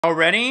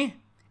Already?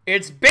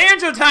 It's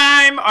banjo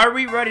time! Are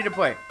we ready to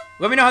play?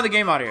 Let me know how the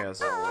game audio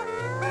is.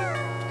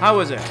 How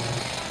is it?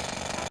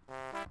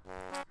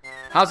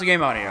 How's the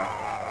game audio?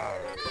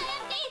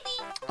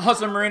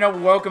 Awesome, Marina.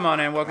 Welcome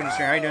on in. Welcome to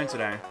stream. How you doing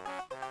today?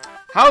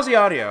 How's the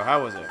audio?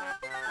 How was it?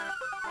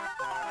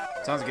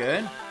 Sounds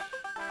good?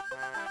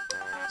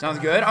 Sounds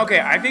good?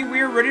 Okay, I think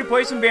we're ready to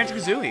play some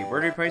Banjo-Kazooie. We're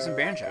ready to play some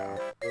Banjo.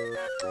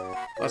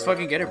 Let's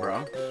fucking get it,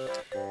 bro.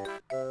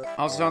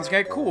 Also sounds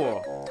good.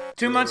 Cool.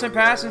 2 months have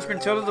passed since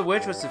Gruntilda the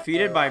Witch was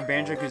defeated by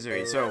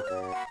Banjo-Kazooie. So,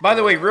 by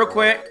the way, real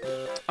quick,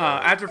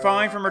 after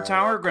falling from her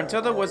tower,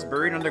 Gruntilda was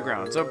buried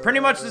underground. So pretty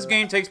much this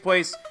game takes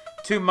place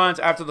 2 months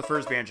after the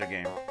first Banjo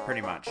game.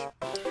 Pretty much.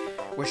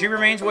 Where she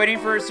remains waiting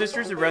for her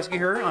sisters to rescue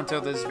her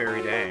until this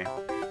very day.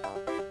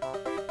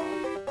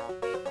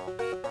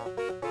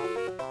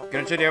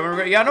 Gonna check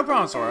out. Yeah, no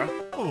problem, Sora.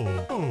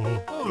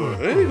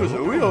 Hey,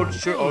 Kazooie,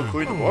 I'll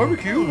clean the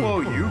barbecue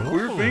while you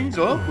clear things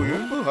up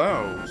in the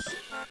house.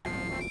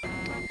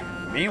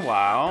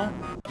 Meanwhile,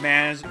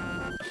 man, it's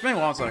been a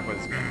long time I played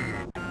this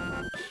game.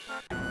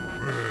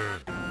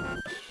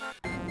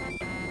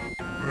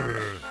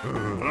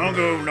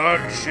 Congo,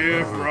 not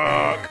shift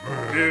rock.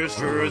 This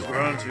sure is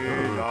Grunty,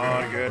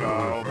 not get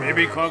out.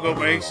 Maybe Congo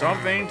makes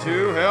something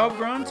to help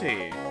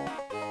Grunty.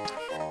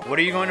 What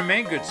are you going to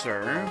make, good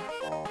sir?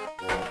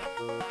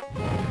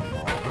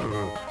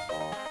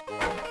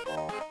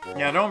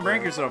 Yeah, don't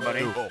break yourself,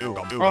 buddy.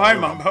 Oh, hi,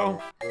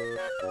 Mumbo.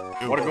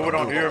 What is going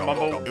on here,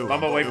 Mumbo?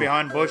 Mumbo, wait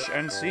behind bush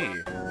and see.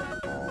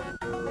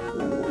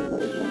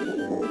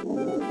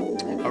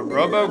 A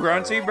Robo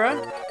Grunty,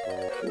 bruh?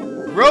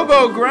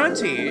 Robo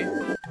Grunty?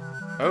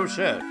 Oh,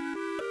 shit.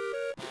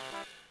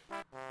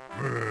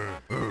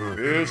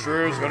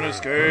 Mistress can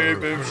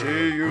escape if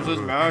she uses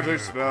magic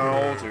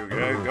spell to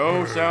get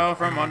ghosts out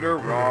from under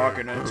rock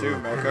and into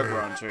Mecha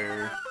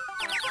Grunty.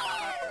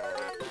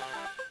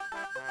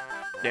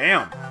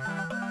 Damn.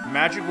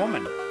 Magic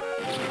woman.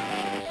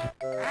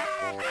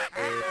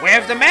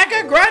 With the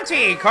Mecha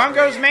Grunty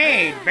Congo's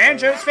made,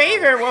 Banjo's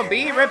favor will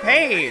be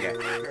repaid.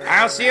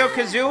 I'll seal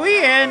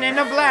Kazooie in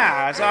a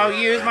blast. I'll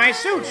use my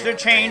suits to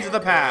change the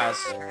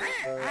past.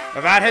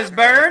 Without his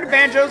bird,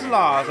 Banjo's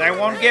lost. I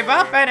won't give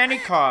up at any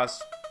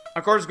cost.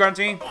 Of course,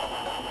 Grunty,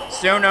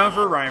 still known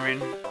for rhyming.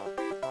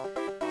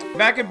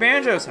 Back at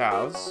Banjo's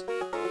house.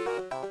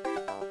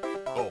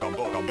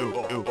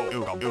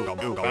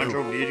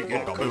 Banjo need to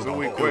get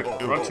Kazooie quick.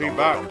 Grunty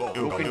back.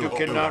 Looking to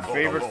kidnap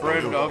favorite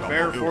friend of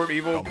Barefoot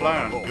evil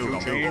plan to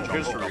change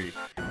history.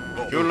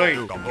 Too late.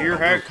 Here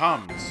it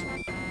comes.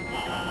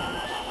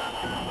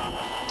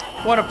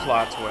 What a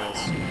plot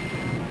twist.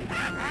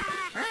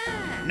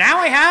 Now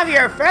I have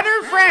your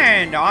feathered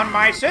friend on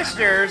my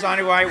sisters on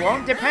who I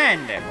won't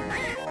depend.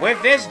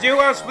 With this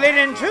duo split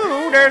in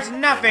two, there's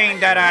nothing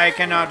that I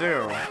cannot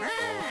do.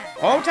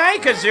 Hold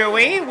tight,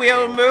 Kazooie.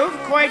 We'll move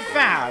quite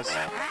fast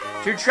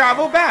to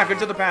travel back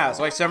into the past,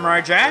 like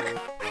Samurai Jack.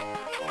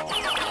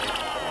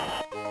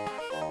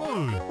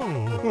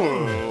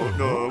 Oh,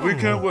 no, we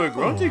can't let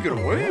Grunty get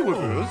away with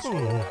this.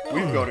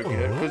 We've got to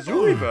get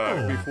Kazooie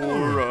back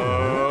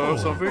before,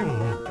 something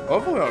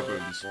awful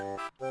happens.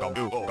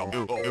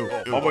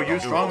 Mumbo,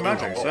 use strong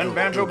magic. Send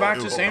Banjo back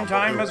to same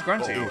time as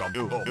Grunty.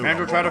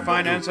 Banjo try to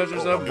find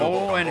ancestors of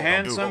Mole and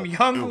handsome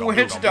young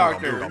witch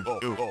doctor.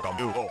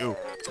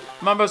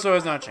 Mumbo so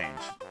has not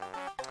changed.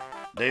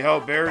 They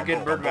help Bear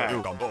get bird back.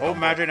 Hope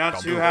magic not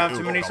to have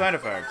too many side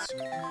effects.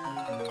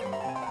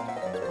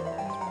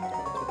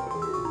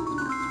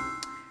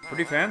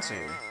 Pretty fancy.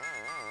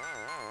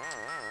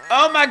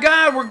 Oh my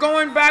god, we're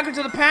going back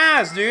into the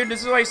past, dude.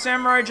 This is like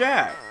Samurai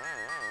Jack.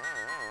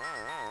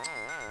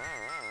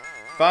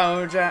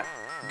 Follow Jack.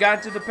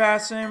 Got to the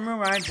past,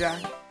 Samurai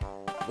Jack.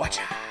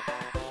 Watcha.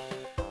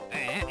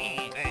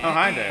 Oh,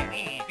 hi there.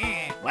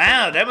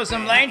 Wow, that was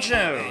some light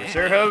show.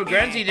 Sure hope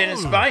Grunty didn't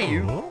spy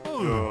you.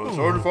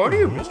 Sorry to find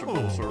you, Mr.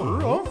 Bull, sir.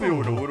 I'm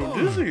feeling a little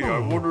dizzy. I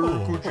wonder,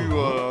 could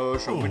you,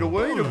 show me the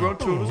way to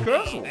Gruntilda's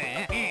castle?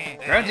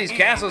 Grunty's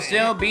castle's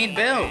still being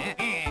built.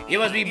 It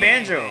must be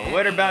Banjo.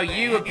 What about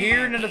you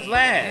appeared in the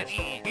flash?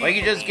 Like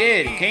you just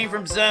did. It came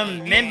from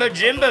some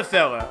Mimba-Jimba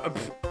fella.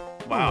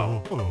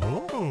 Wow.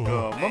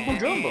 Mumbo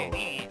Jumbo.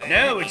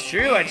 No, it's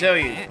true, I tell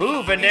you.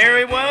 Poof, and there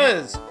it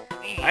was.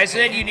 I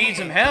said you need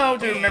some help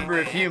to remember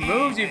a few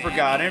moves you've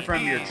forgotten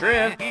from your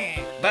trip.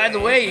 By the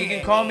way, you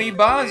can call me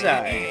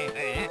Bonsai.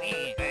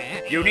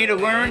 You'll need to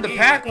learn the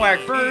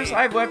pack-whack first.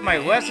 I've left my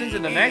lessons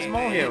in the next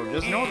molehill,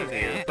 just north of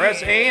here.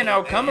 Press A and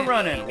I'll come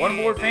a-running. One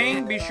more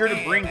thing, be sure to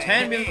bring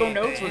 10 musical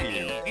notes with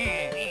you.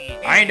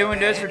 I ain't doing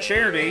this for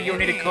charity. You'll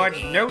need to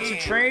collect notes to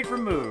trade for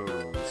moves.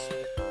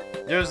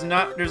 There's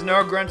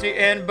no Grunty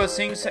and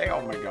Basing say,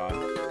 oh my god.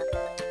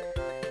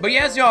 But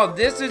yes, y'all,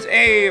 this is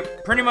a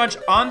pretty much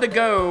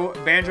on-the-go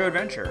Banjo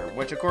adventure,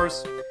 which of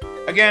course,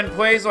 again,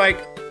 plays like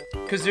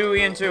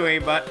Kazooie and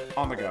Tooie, but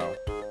on the go.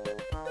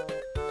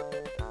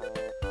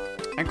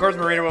 And of course,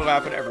 Marina will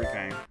laugh at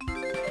everything.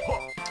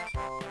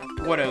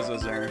 What is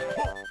this there?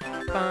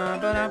 Oh,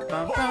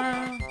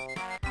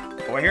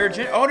 I hear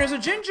a oh, there's a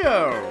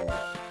Jinjo!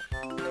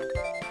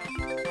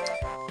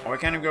 Oh, I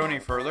can't even go any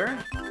further?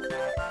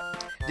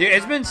 Dude,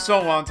 it's been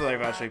so long since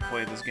I've actually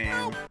played this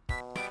game.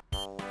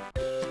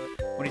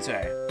 What do you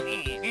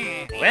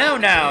say? Well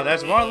now,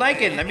 that's more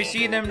like it. Let me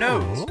see them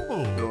notes.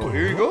 Oh,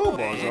 here you go,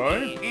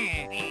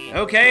 Banzai.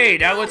 Okay,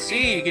 now let's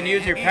see. You can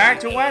use your pack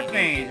to whack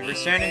things. If you're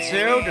standing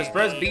still, just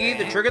press B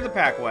to trigger the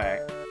pack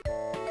whack.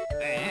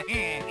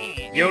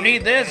 You'll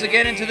need this to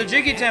get into the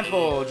Jiggy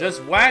Temple.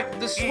 Just whack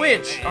the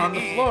switch on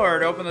the floor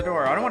to open the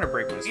door. I don't want to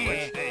break my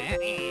switch.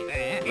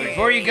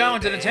 Before you go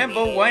into the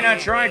temple, why not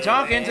try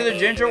talking to the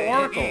Ginger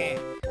Oracle?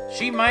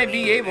 She might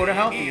be able to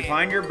help you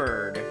find your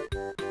bird.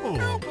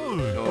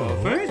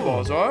 Thanks,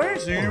 Banzai.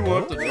 See you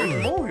at the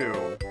next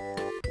molehill.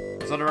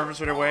 Is that a reference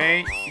to the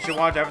way? You should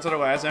watch Avatar the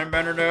last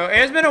Airbender though.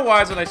 It's been a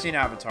while since I've seen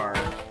Avatar.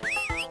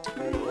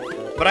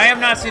 But I have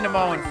not seen them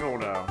all in full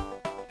though.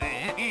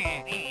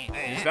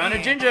 You just found a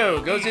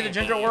Jinjo. Go see the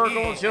Ginger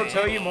Oracle and she'll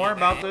tell you more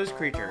about those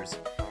creatures.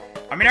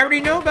 I mean, I already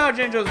know about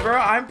Jinjos, bro.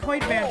 I've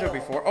played Banjo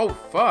before. Oh,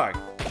 fuck.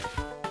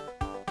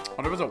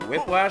 Oh, there was a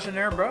whiplash in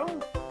there, bro?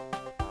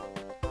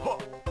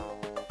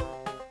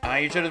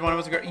 You should have one of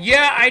us.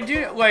 Yeah, I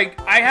do. Like,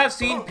 I have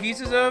seen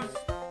pieces of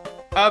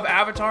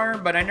Avatar,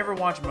 but I never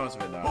watched most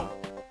of it, though.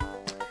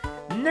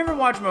 Never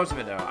watched most of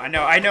it, though. I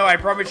know. I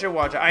probably should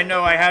watch it. I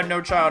know I had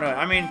no childhood.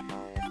 I mean,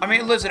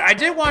 listen, I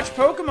did watch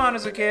Pokemon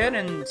as a kid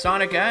and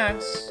Sonic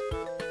X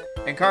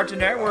and Cartoon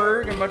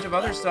Network and a bunch of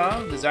other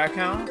stuff. Does that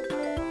count?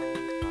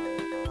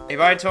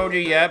 If I told you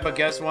yet, but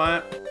guess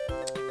what?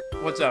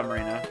 What's up,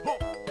 Marina?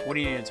 What do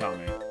you need to tell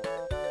me?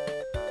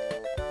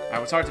 I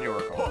will talk to the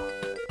Oracle.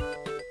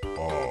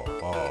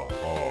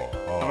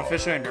 I'm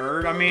officially a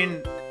nerd. I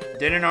mean,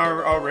 didn't I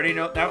already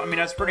know that? I mean,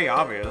 that's pretty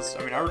obvious.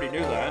 I mean, I already knew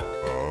that.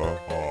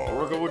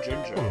 Oracle with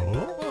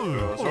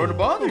Jinjo. Sorry to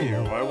bother you.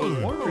 I was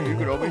wondering you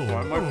could help me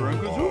find my friend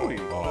Kazooie.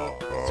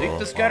 Seek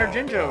the scattered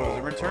Jinjos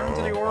and return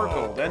to the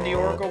Oracle. Then the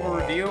Oracle will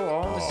reveal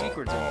all the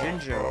secrets of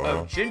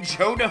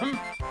Jinjodom.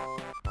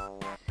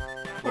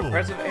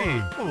 Impressive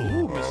 8.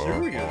 Ooh,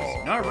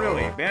 mysterious. Not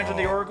really. Banjo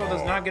the Oracle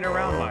does not get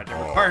around much. It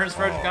requires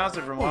fresh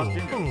gossip from lost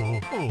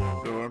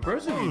Jinjos. So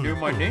impressive you knew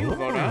my name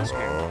without asking.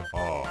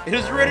 It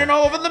is written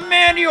all over the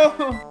manual!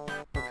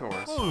 Of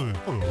course.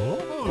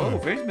 Oh,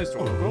 thanks,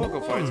 Mr. Oracle. Go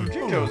find some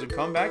Jinjos and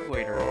come back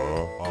later.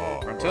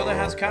 Gruntilda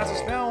has cast a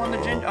spell on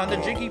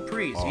the Jiggy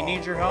Priest. He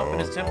needs your help in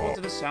his temple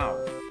to the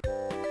south.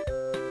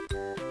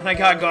 And I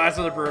got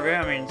glasses to prove it.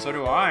 I mean, so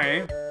do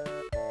I.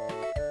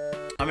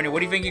 I mean, what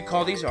do you think you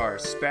call these are?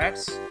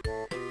 Specs?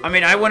 I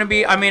mean, I want to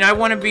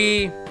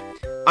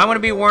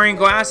be wearing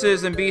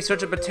glasses and be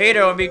such a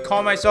potato and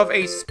call myself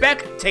a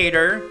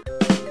spectator.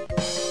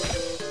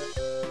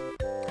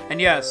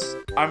 And yes,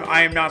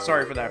 I am not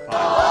sorry for that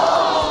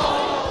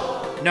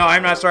pun. No,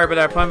 I'm not sorry for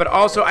that pun, but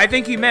also, I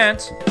think you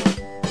meant,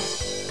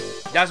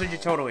 that's what you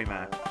totally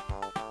meant.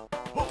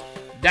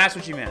 That's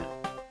what you meant.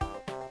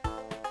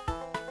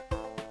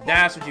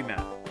 That's what you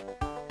meant.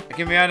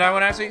 Give me that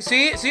one, actually.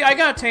 See, I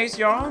got taste,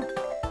 y'all.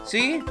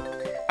 See?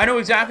 I know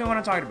exactly what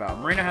I'm talking about.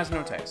 Marina has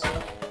no taste.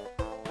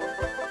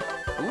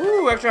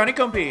 Ooh, extra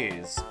honeycomb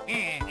peas.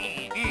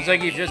 It's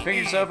like you just picked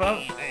yourself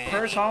up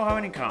first whole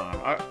honeycomb.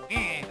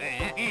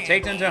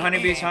 Take them to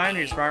honeybee's hive and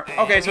you sprout.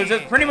 Okay, so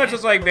it's pretty much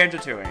just like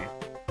Banjo-Tooie.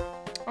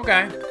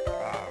 Okay.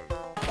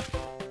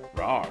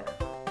 Rawr.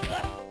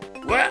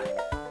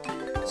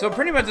 What? So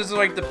pretty much this is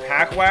like the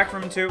pack whack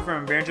from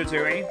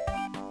Banjo-Tooie.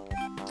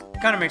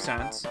 Kind of makes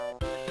sense.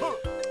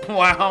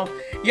 Wow.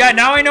 Yeah,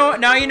 now I know.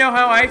 Now you know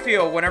how I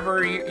feel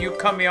whenever you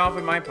cut me off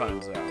with my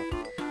puns,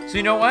 though. So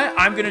you know what?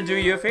 I'm gonna do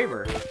you a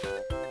favor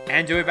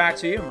and do it back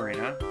to you,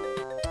 Marina.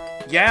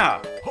 Yeah.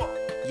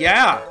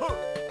 Yeah.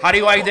 How do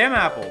you like them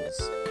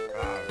apples?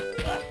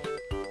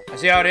 I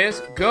see how it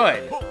is.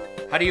 Good.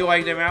 How do you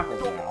like them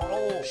apples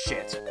now?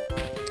 Shit.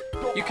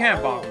 You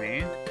can't bonk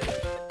me.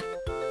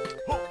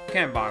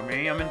 Can't bonk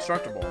me. I'm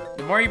indestructible.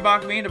 The more you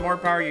bonk me, the more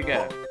power you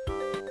get.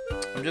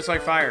 I'm just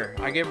like fire.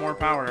 I get more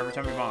power every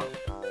time you bonk.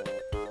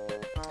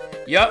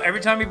 Yup, every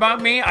time you bonk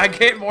me, I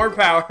get more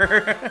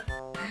power.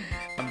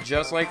 I'm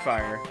just like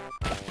fire.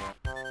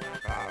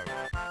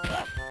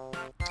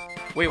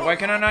 Wait, why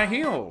can I not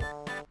heal?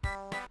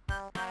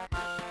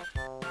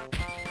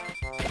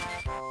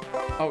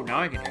 Oh,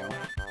 now I can heal.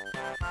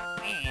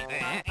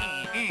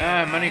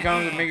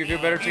 Honeycombs that make you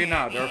feel better to you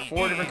now. There are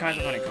 4 different kinds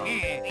of honeycombs.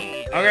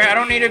 Okay, I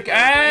don't need a...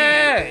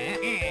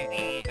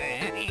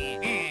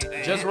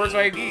 Just works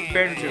like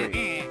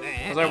Banjo-Tooie.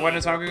 I was like, when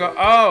is time go?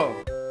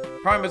 Oh!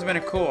 Probably must have been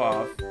a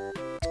cool-off.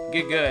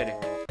 Get good.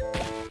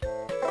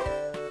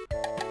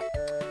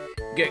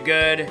 Get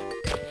good.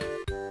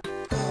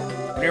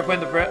 When you're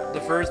playing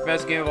the first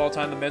best game of all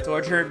time, the Myth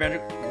Orchard,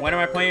 when am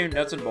I playing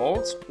Nuts and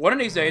Bolts? One of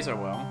these days I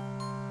will.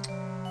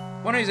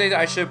 One of these days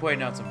I should play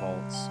Nuts and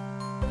Bolts.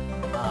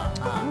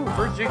 Ooh,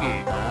 first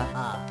Jiggy.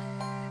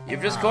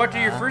 You've just caught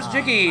your first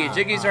Jiggy.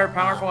 Jiggies are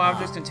powerful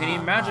objects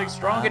containing magic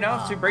strong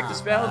enough to break the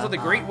spells of the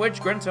Great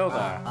Witch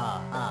Gruntilda.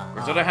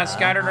 Gruntilda has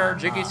scattered our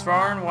Jiggies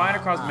far and wide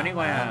across many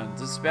lands.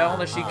 The spell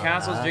that she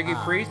casts as Jiggy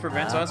Priest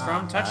prevents us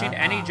from touching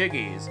any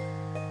Jiggies.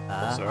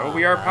 So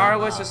we are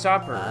powerless to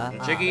stop her.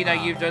 The Jiggy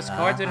that you've just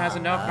collected has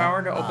enough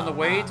power to open the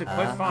way to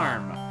Cliff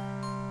Farm.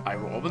 I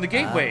will open the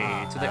gateway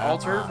to the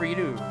altar for you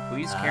to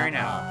please carry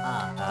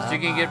now. Does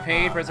Jiggy get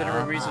paid? President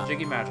release of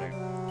Jiggy magic.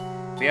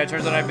 But yeah, it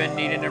turns out I've been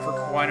needing it for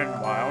quite a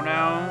while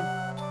now.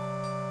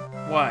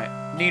 What?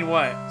 Need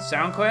what?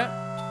 Sound clip?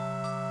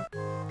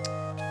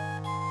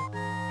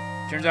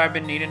 Turns out I've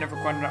been needing it for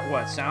quite a while.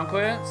 What? Sound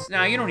clips?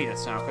 Nah, you don't need a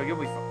sound clip. You'll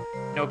be fine.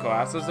 No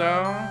glasses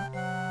though.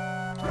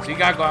 So you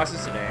got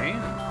glasses today.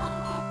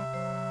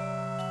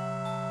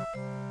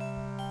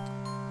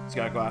 He's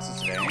got glasses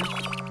today.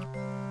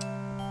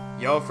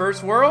 Yo,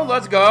 first world,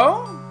 let's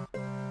go.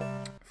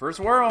 First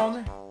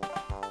world.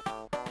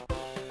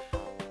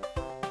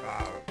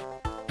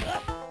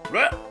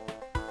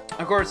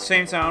 Of course,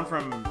 same sound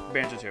from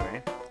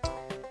Banjo-Tooie.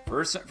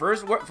 First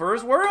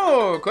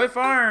world, Cliff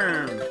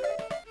Farm.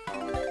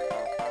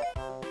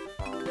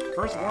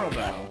 First world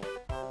though.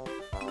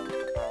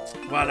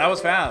 Wow, that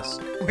was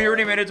fast. We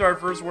already made it to our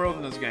first world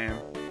in this game.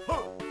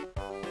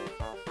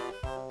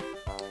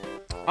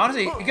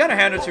 Honestly, you gotta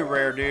hand it to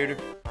Rare, dude.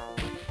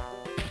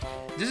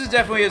 This is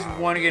definitely is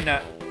one again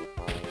that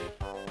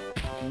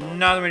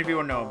not that many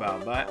people know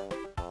about, but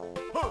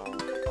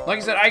like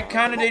I said, I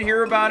kind of did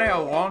hear about it a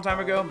long time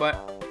ago,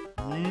 but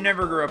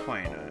never grew up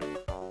playing it.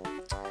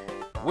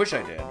 Wish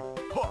I did.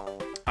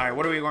 Alright,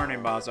 what are we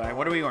learning, Bonsai?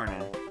 What are we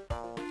learning?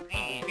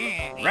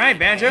 Right,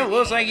 Banjo,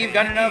 looks like you've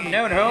got enough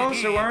note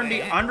holes to learn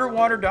the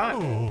underwater dive.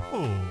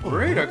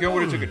 Great, I can't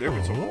wait to take a dip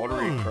in some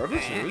watery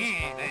crevices.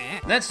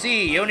 Let's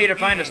see, you'll need to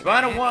find a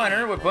spot of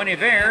water with plenty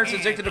of air to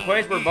stick to the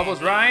place where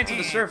bubbles rise to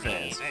the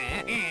surface.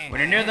 When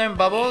you're near them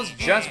bubbles,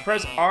 just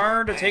press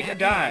R to take a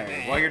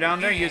dive. While you're down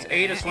there, use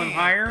A to swim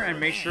higher and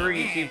make sure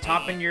you keep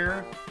topping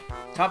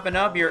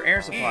up your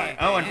air supply.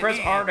 Oh, and press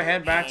R to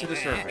head back to the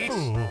surface.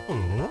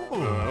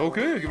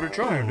 Okay, give it a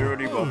try. Are there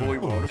any bubbly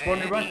water spot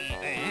nearby?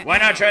 Why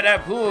not try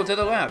that pool to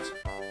the left?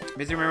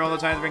 Basically, remember all the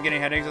times I've been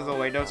getting headaches as the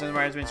late notes since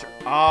my husband's.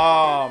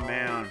 Oh,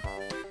 man.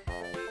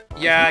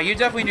 Yeah, you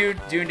definitely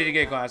do need to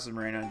get glasses,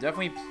 Marina.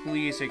 Definitely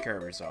please take care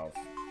of yourself.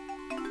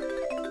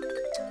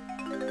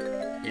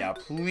 Yeah,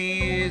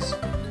 please.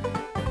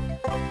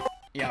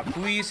 Yeah,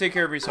 please take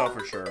care of yourself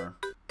for sure.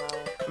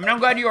 I mean, I'm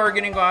glad you are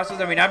getting glasses.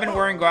 I mean, I've been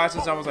wearing glasses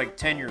since I was like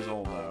 10 years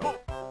old, though.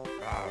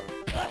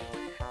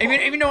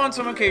 Even though on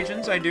some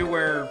occasions I do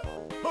wear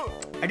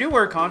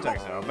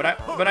contacts though,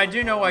 but I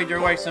do know like there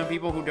are like some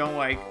people who don't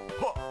like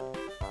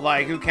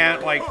who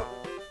can't like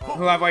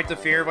who have like the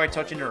fear of like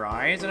touching their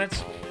eyes, and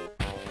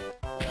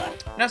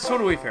that's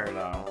totally fair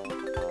though.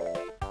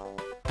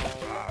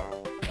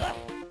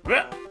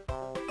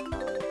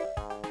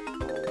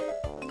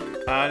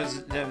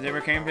 Does they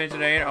ever came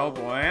today? Oh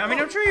boy. I mean,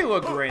 I'm sure you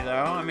look great though.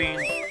 I mean,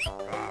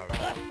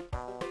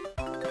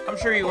 I'm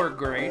sure you look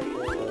great.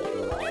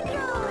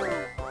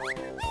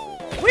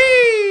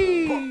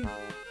 Whee!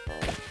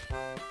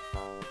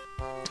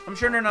 I'm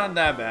sure they're not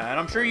that bad.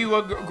 I'm sure you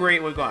look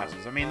great with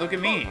glasses. I mean, look at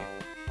me.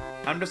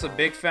 I'm just a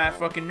big fat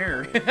fucking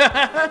nerd.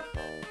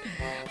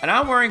 And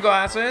I'm wearing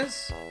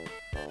glasses.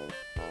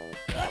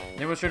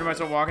 Demonstrated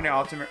myself walking the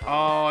ultimate.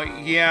 Oh,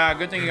 yeah,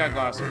 good thing you got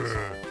glasses.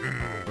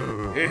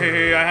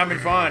 Hey, I'm having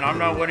fun. I'm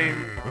not letting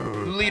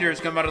leaders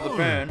come out of the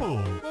pen.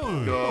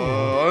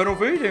 I don't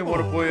think they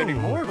want to play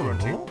anymore,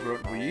 Grunty.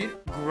 Gruntweed?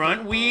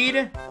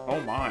 Gruntweed?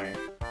 Oh my.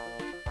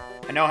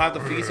 I now have the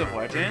Feast of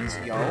Legends,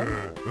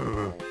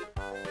 yo.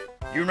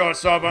 You not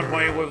stop on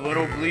playing with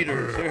little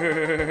bleeders.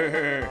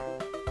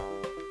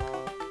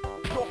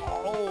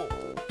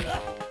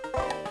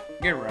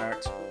 Get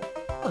wrecked.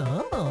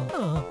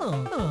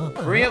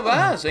 Free at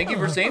last. Thank you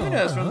for saving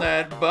us from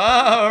that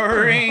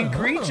boring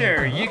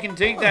creature. You can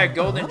take that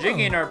golden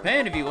jiggy in our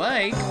pen if you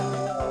like.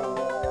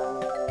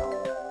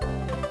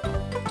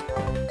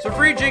 So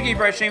free jiggy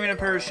by shaming a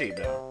pair of sheep,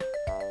 though.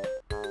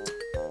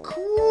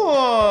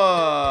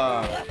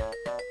 Cool.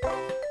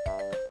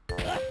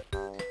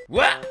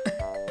 What?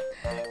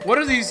 What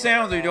are these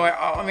sounds they're doing?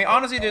 I mean,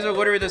 honestly, these are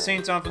literally the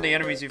same sound from the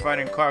enemies you fight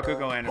in Cuckoo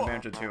Land and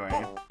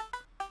Banjo-Tooie.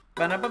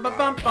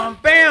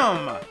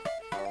 Bam!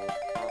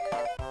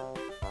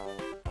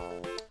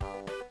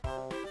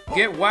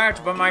 Get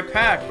whacked by my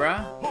pack,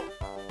 bruh.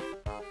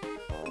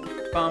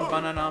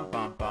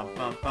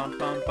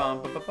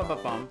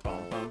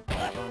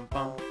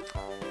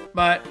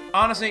 But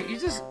honestly, you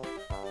just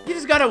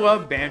gotta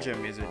love banjo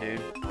music,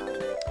 dude.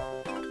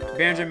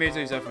 Banjo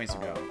music is definitely to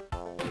go.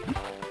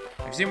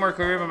 I've seen more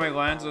clearly, but my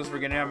lenses for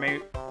getting out may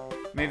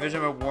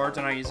vision of warts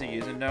and I used to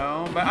use it.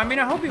 No, but I mean,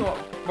 I hope you.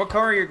 What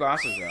color are your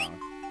glasses though?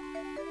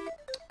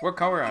 What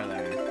color are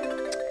they?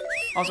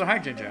 Also, hi,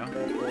 Jinjo.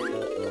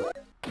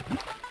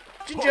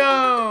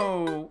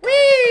 Jinjo!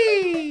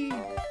 Whee!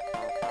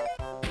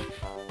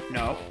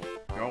 No.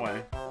 Go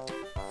away.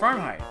 Farm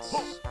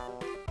Heights.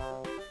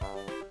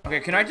 Okay,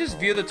 can I just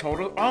view the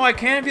total? Oh, I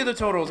can view the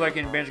totals like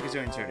in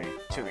Banjo-Kazooie and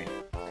Tooie.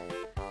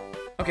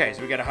 Okay,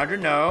 so we got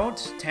 100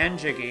 notes, 10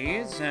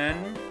 jiggies,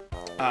 and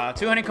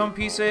 2 honeycomb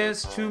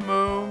pieces, 2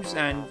 moves,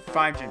 and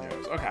 5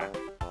 Jinjos. Okay.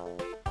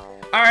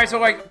 Alright, so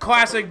like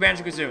classic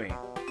Banjo-Kazooie.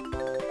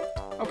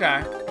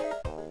 Okay.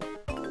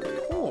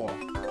 Cool.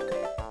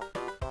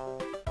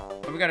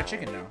 got a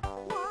chicken now.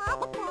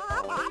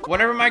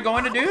 Whatever am I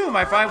going to do?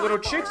 My 5 little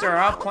chicks are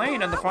out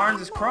playing and the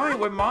farm is crying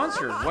with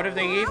monsters. What if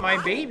they ate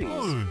my babies?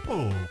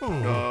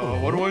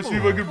 Why do I see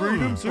if I can bring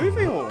them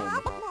safely home?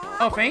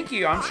 Oh, thank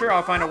you. I'm sure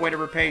I'll find a way to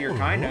repay your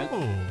kindness.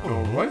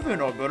 Alright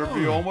then, I better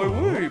be on my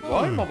way.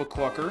 Bye, Mama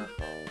Clucker.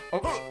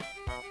 Oh,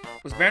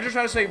 was Banjo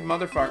trying to say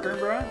motherfucker,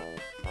 bro?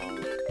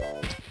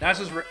 That's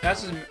just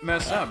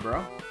messed up,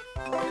 bro.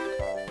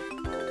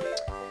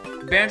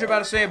 Banjo about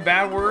to say a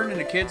bad word in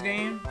a kid's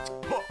game?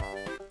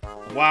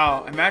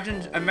 Wow,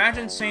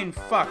 imagine saying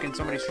fuck in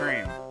somebody's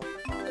stream.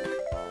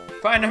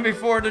 Find them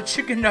before the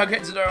chicken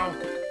nuggets, though.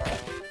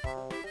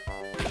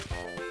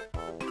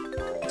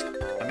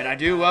 I mean, I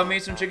do love me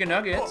some chicken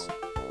nuggets.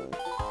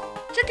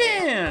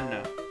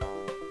 Chicken!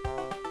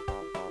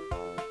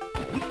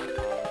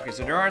 Okay,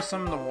 so there are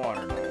some in the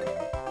water now.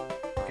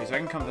 Okay, so I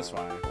can come this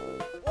way.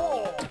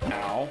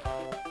 Ow.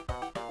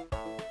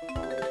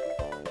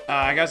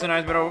 I got some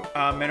nice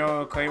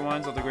middle clay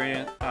ones with the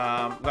gradient.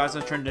 Got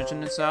some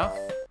tradition and stuff.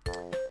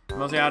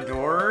 Mostly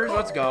outdoors.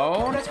 Let's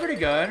go. That's pretty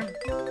good.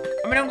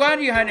 I mean, I'm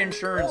glad you had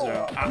insurance,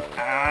 though.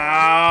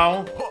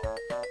 Ow.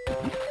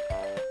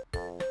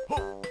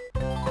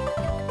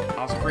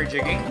 Also free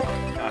jiggy.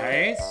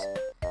 Nice.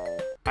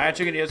 I had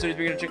chicken yesterday.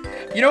 Speaking of chicken,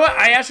 you know what?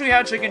 I actually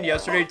had chicken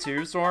yesterday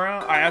too,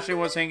 Sora. I actually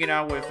was hanging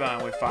out with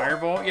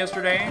Firebolt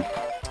yesterday,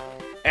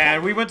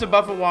 and we went to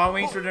Buffalo Wild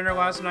Wings for dinner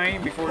last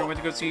night before we went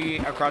to go see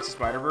Across the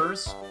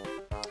Spider-Verse.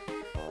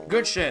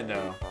 Good shit,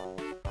 though.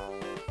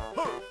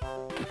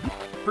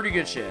 Pretty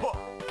good shit.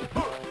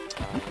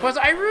 Plus,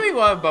 I really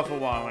love Buffalo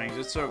Wild Wings.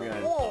 It's so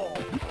good.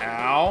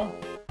 Ow!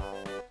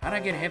 How'd I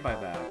get hit by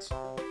that?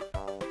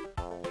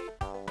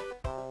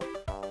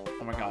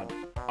 Oh my god.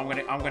 I'm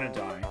gonna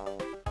die.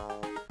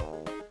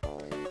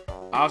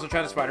 I also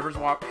tried the Spider-Verse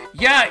walk.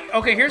 Yeah,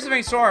 okay, here's the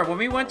thing, Sora. When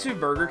we went to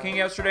Burger King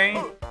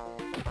yesterday,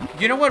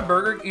 you know what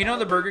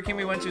the Burger King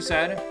we went to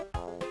said?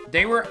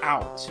 They were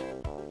out.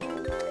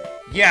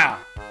 Yeah.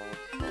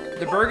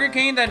 The Burger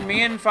King that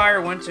me and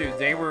Fire went to,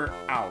 they were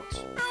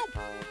out.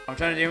 I'm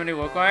trying to do what they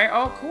look like.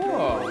 Oh,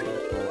 cool.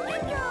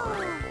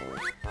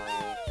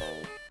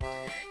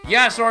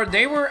 Yeah, Sora,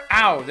 they were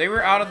out. They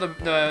were out of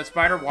the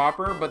Spider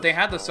Whopper, but they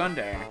had the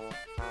sundae.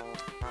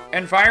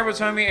 And Fire was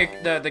telling me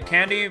the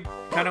candy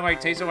kind of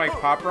like tasted like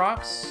Pop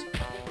Rocks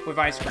with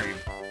ice cream.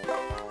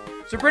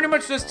 So pretty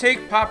much just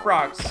take Pop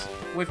Rocks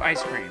with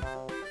ice cream.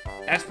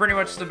 That's pretty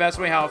much the best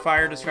way how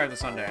Fire described the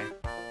sundae.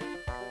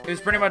 It was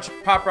pretty much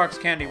Pop Rocks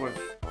candy with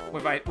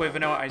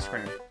vanilla ice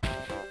cream.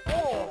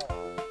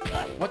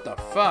 What the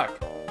fuck?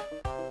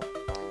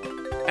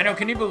 I know,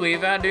 can you believe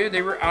that, dude?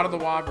 They were out of the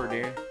Whopper,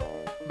 dude.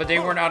 But they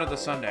weren't out of the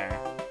sundae.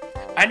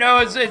 I know,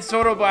 it's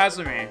total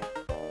blasphemy.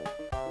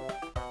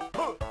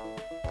 Oh,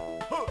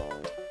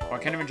 I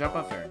can't even jump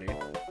up there, dude.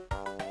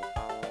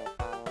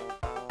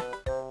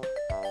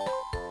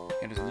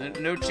 And there's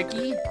no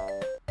chickie.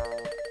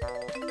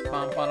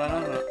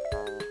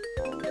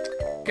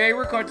 Okay,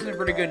 we're collecting some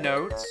pretty good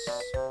notes.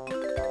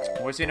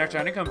 We see an extra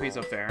honeycomb piece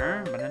up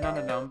there.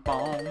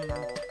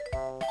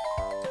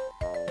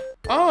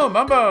 Oh,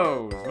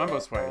 Mumbo's!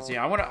 Mumbo's place.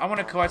 Yeah, I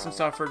wanna collect some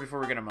stuff first before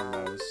we get to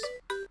Mumbo's.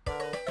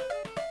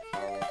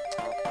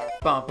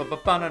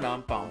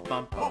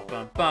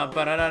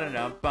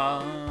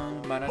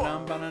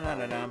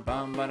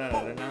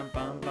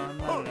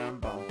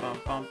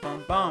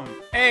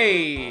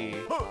 Hey!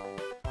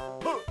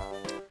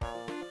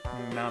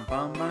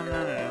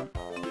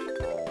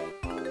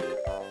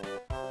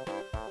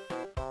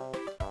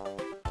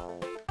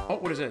 Oh,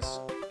 what is this?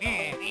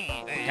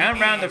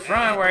 Come around the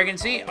front where I can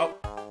see.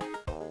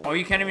 Oh,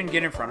 you can't even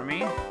get in front of me?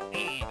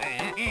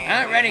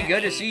 Alrighty,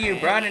 good to see you.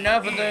 Brought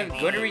enough of the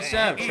glittery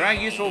stuff. Try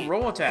useful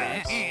roll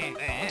attacks.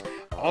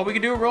 Oh, we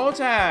can do a roll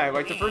attack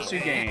like the first 2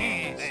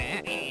 games.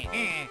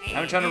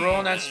 I'm trying to roll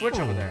on that switch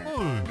over there.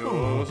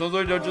 No, sounds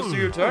like that's just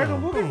the attack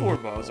I'm looking for,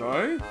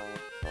 Bullseye.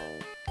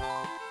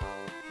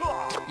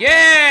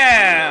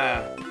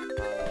 Yeah!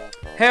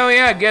 Hell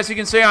yeah, I guess you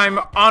can say I'm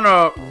on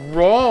a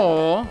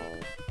roll.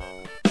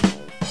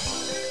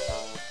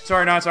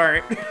 Sorry, not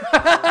sorry.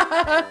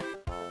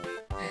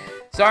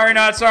 Sorry,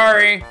 not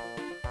sorry.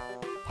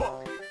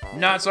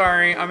 Not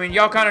sorry. I mean,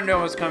 y'all kind of knew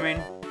I was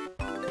coming.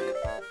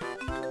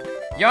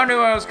 Y'all knew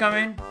I was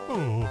coming.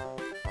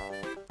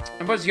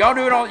 And plus, y'all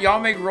do it all. Y'all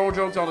make roll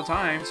jokes all the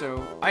time,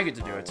 so I get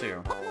to do it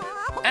too.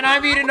 And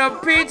I'm eating a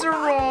pizza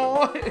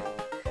roll.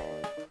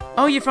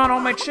 Oh, you found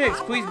all my chicks.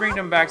 Please bring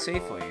them back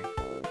safely.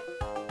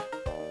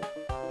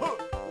 Oh,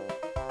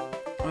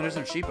 there's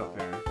some sheep up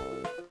there.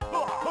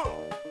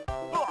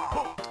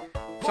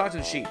 Talk to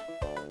the sheep.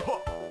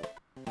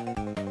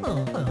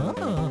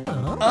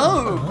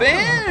 Oh,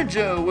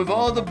 Banjo, with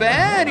all the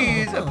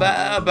baddies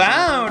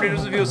abound, it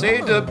doesn't feel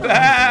safe to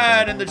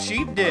bad in the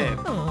sheep dip.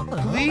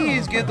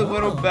 Please give the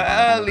little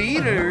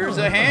leaders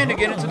a hand to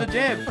get into the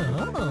dip.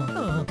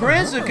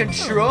 Press the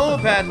control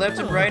pad left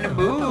and right and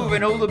move,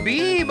 and hold the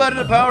B button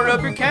to power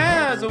up your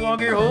calves. The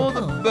longer you hold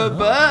the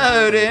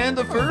button,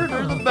 the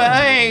further the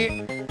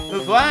bite. The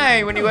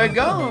fly when you let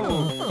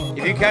go.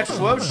 If you catch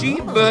 12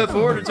 sheep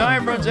before the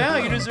time runs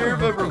out, you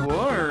deserve a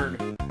reward.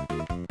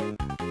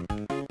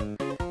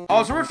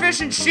 Oh, so we're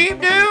fishing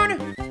sheep,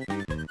 dude?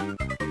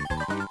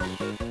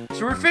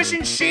 So we're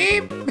fishing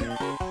sheep?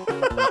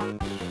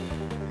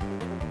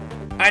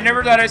 I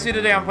never thought I'd see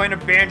the day I'm playing a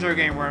banjo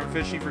game where I'm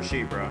fishing for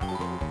sheep, bro.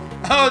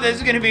 Oh, this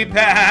is gonna be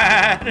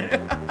bad.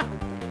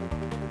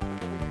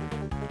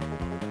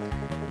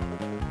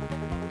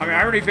 I mean,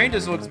 I already think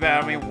this looks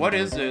bad. I mean, what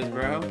is this,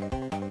 bro?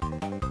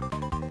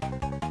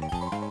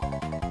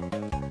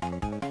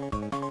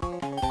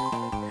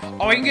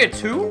 Oh, I can get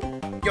 2?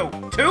 Yo,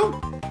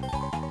 2?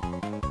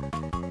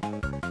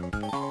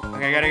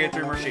 Okay, I gotta get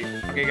 3 more sheep.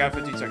 Okay, got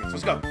 15 seconds.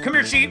 Let's go. Come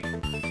here, sheep.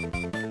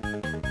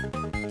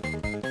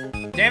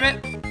 Damn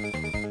it.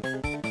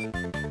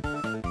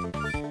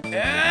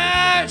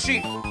 Ah,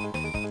 sheep.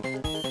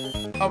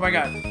 Oh my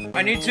god.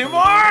 I need 2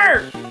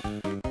 more!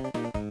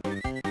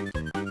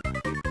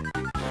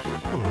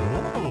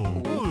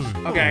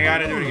 Okay, I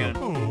gotta do it again.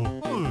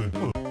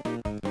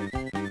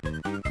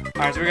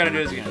 Alright, so we gotta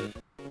do this again.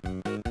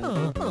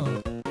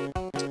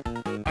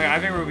 Okay, I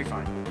think we'll be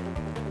fine.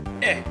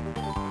 Eh.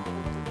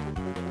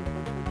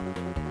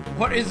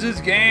 What is this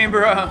game,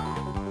 bruh?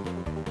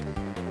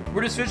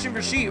 We're just fishing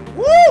for sheep.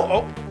 Woo!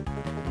 Oh!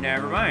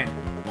 Never mind.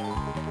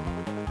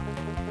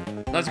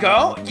 Let's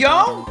go!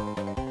 Yo!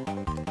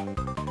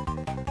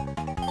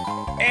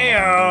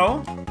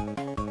 Ayo!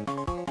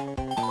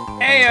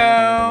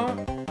 Ayo!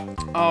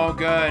 Oh,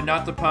 good.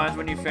 Not the puns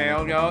when you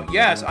fail, yo.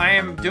 Yes, I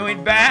am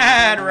doing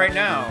bad right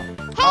now.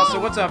 Hey, also,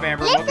 what's up,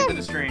 Amber? listen. Welcome to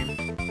the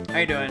stream. How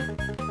you doing?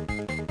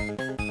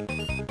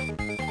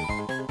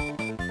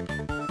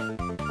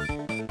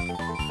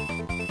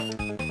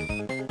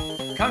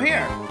 Come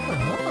here.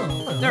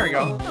 There we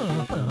go.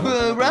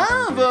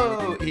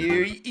 Bravo!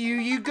 Here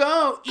you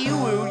go.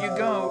 Ew, you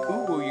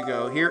go. Ooh, you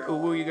go. Here,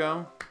 ooh, you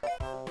go.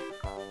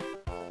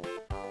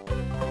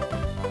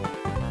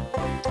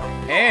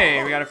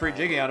 Hey, we got a free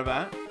jiggy out of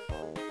that.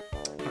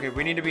 Okay,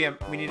 we need to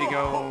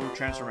go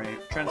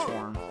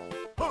transform.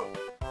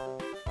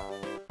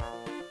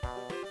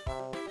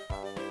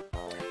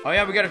 Oh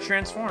yeah, we gotta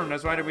transform.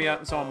 That's why we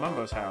saw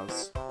Mumbo's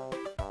house.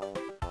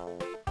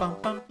 Bum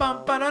bum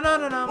bum ba da da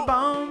da da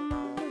bum.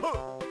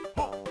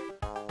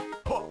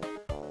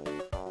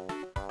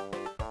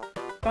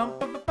 Bum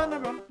bum bum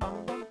bum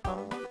bum bum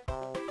bum.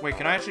 Wait,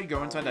 can I actually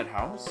go inside that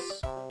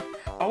house?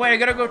 Oh wait, I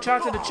gotta go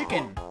talk to the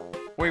chicken.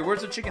 Wait,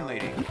 where's the chicken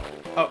lady?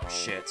 Oh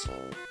shit.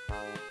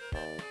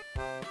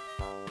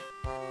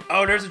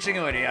 Oh, there's the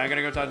chicken lady. I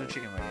gotta go talk to the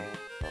chicken lady.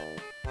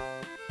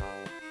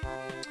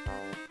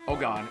 Oh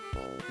god.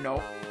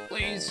 No,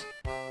 please.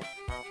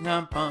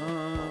 I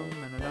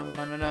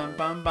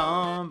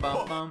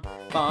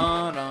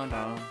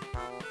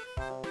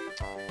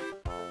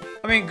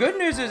mean, good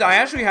news is I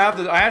actually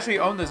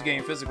own this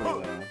game physically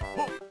though.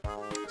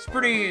 It's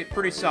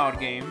pretty solid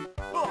game.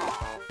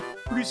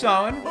 Pretty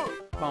solid.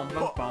 Bum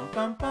bum bum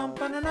bum bum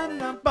bum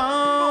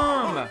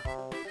bum.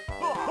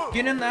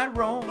 Get in that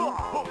roll.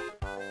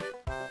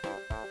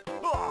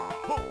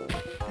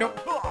 Nope.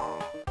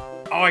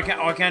 Oh, I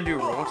can't do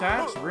roll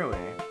attacks? Really?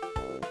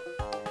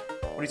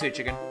 What do you say,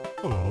 chicken?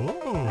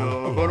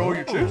 About all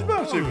your chips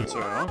back, safe and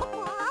sound.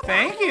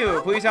 Thank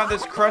you. Please have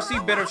this crusty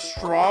bit of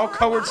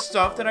straw-colored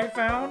stuff that I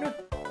found.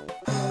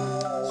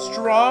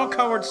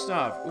 Straw-colored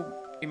stuff. Ooh,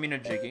 you mean a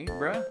jiggy,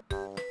 bruh?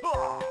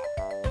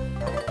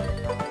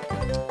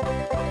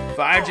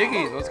 5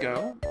 jiggies. Let's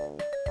go.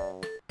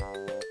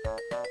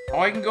 Oh,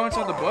 I can go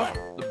inside the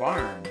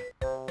barn.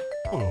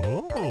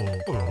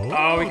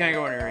 Oh, we can't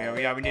go in here.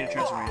 Yeah, we need a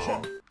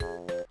transformation.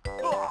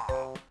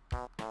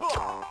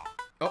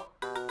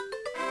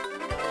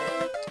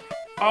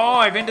 Oh,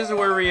 I think this is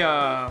where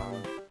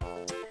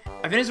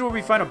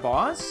we fight a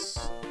boss.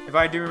 If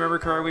I do remember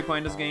correctly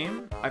playing this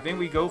game, I think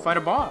we go fight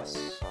a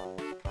boss.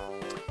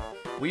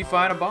 We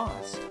fight a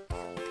boss.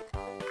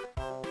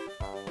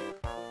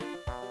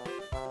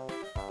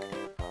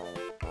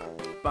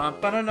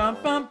 Bum ba da dum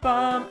bum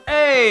bum.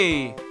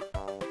 Hey!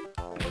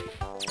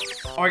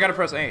 Oh, I gotta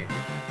press A.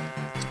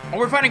 Oh,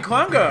 we're fighting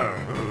Congo.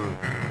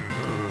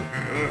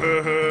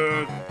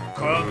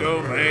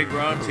 Congo made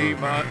Grunty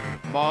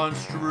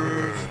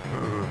monstrous.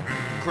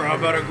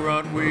 Crop out of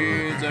grunt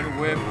weeds and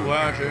whip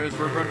lashes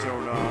for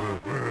Gruntilda.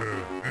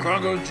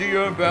 Congo's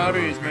Geo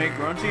baddies make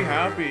Grunty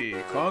happy.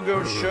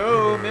 Congo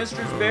show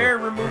Mistress Bear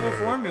removal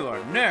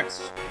formula.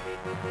 Next.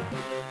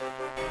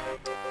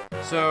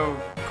 So,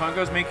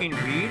 Congo's making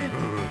weed?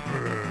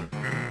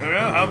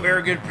 How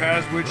Bear get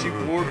past witchy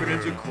warp it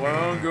into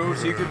Congo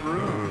secret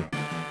room.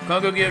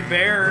 Congo give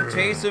Bear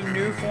taste of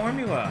new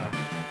formula.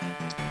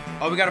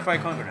 Oh, we gotta fight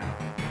Congo now.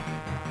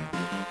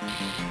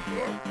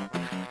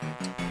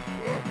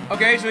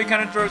 Okay, so he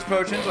kind of throws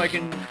potions like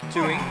in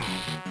Tooie.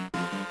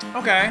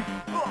 Okay.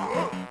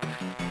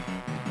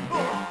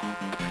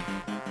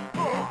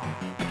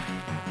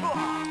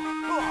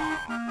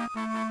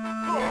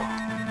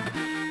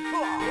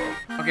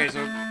 Okay,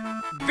 so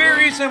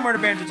very similar to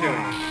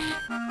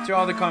Banjo-Tooie. To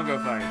all the Congo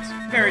fights.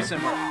 Very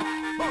similar.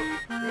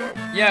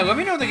 Yeah, let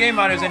me know if the game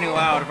audio is any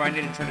loud if I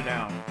need to turn it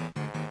down.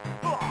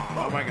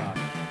 Oh my god.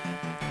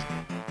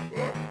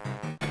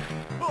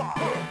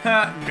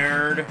 Ha,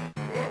 nerd.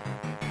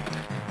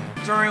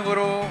 throwing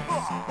little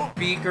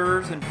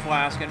beakers and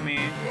flask at me.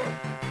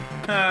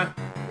 Huh.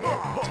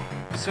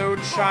 So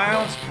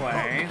child's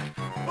play.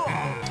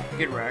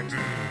 Get wrecked.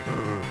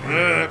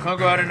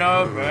 Congo had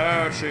enough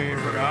mashing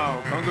for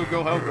now. Congo,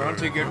 go help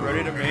Grunty get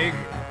ready to make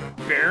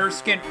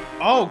bearskin.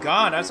 Oh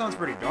god, that sounds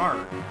pretty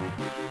dark.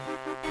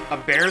 A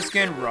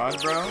bearskin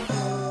rug, bro?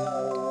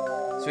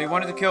 So he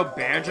wanted to kill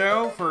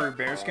Banjo for a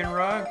bearskin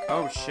rug?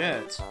 Oh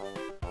shit.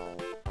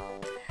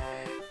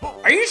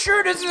 Are you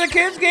sure this is a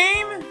kid's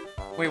game?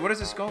 Wait, what does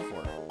this go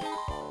for?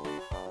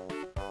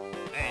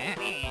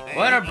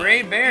 What a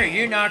brave bear,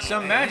 you knocked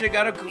some magic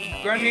out of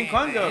Grunty and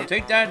Congo.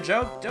 Take that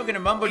token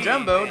of Mumbo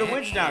Jumbo to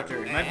Witch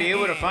Doctor. You might be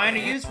able to find a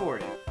use for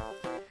it.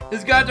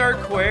 This got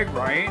dark quick,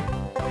 right?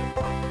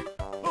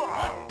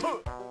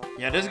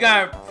 Yeah, this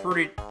got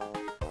pretty...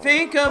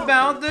 Think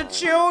about the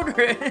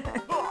children!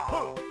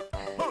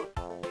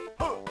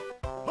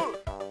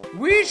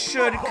 We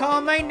should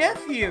call my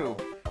nephew.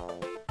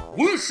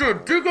 We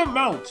should dig him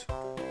out.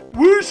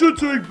 We should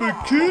take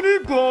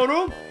Bikini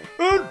Bottom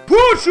and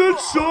push it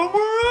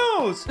somewhere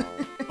else.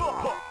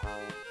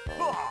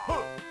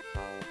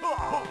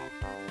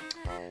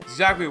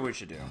 Exactly what we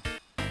should do.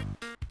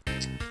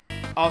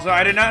 Also,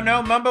 I did not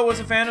know Mumbo was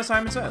a fan of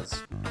Simon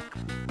Says.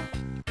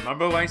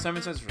 Mumbo likes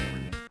Simon Says for some reason.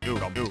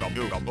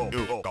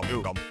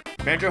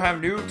 Banjo have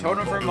new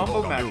totem for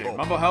Mumbo magic.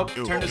 Mumbo helped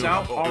turn this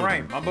out.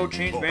 Alright, Mumbo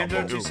changed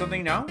Banjo to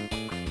something now?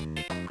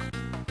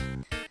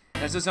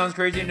 That just sounds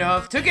crazy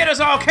enough to get us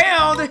all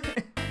killed!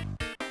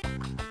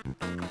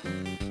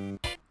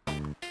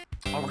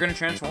 Oh, we're gonna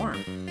transform.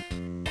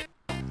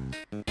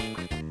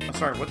 I'm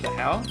sorry, what the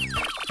hell?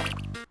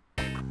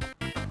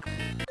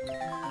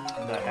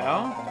 The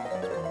hell?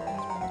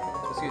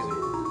 Excuse me.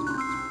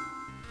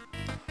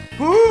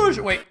 Push!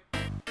 Wait.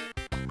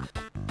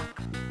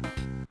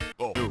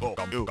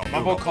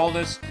 Mumbo called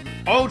this.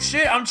 Oh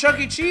shit, I'm Chuck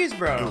E. Cheese,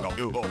 bro.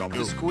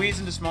 To squeeze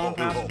into small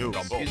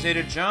passages. Use A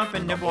to jump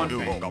and nibble on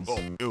things.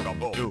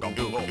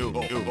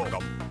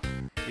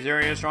 These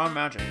areas strong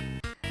magic.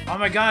 Oh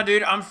my god,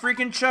 dude, I'm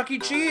freaking Chuck E.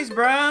 Cheese,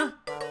 bruh.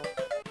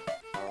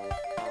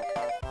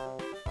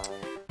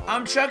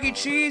 I'm Chuck E.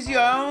 Cheese,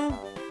 yo.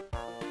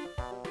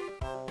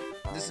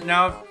 This is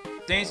now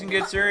things can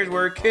get serious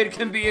where a kid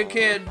can be a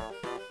kid.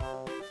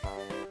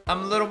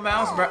 I'm a little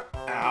mouse, bruh.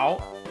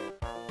 Ow.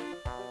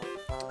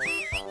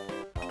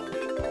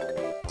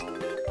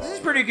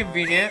 Pretty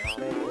convenient.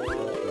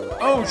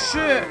 Oh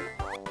shit!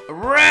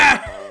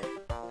 Rat!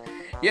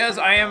 Yes,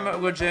 I am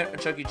legit a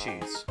Chuck E.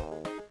 Cheese.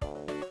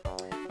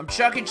 I'm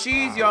Chuck E.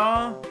 Cheese,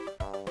 y'all.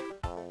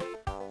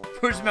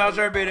 Push mouse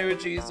right bait with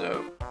cheese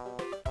soap.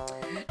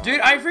 Dude,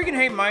 I freaking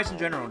hate mice in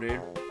general,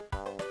 dude.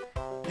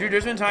 Dude,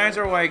 there's been times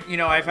where, like, you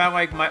know, I've had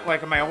like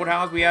in my old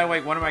house, we had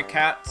like one of my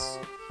cats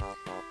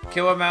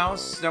kill a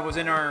mouse that was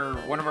in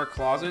one of our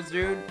closets,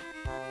 dude.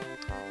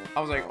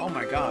 I was like, oh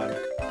my god.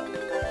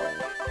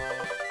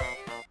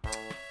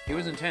 It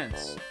was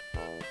intense.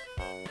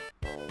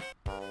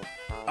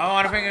 Oh,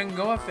 I don't think I can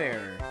go up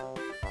there.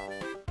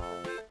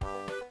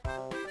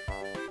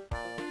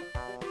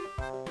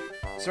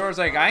 Sora's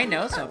like, I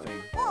know something.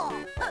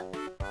 Oh,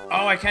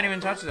 I can't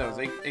even touch those.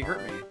 They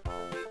hurt me.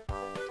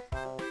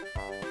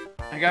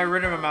 I got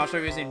rid of a mouse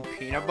using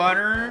peanut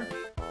butter.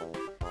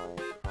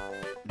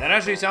 That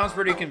actually sounds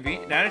pretty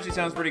convenient. That actually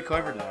sounds pretty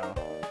clever, though.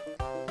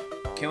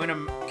 Killing a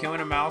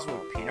mouse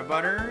with peanut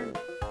butter.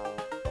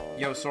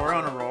 Yo, Sora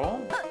on a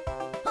roll.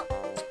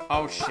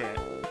 Oh shit.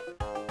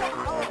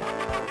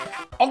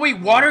 Oh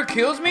wait, water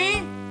kills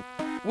me?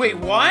 Wait,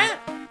 what?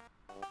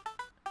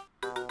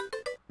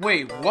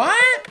 Wait,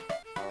 what?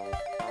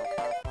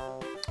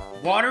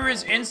 Water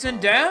is instant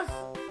death?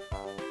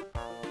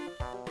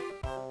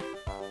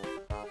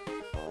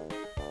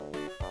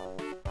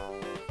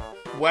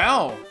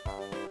 Well,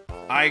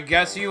 I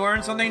guess you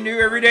learn something new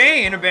every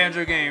day in a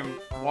Banjo game.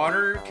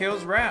 Water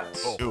kills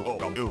rats.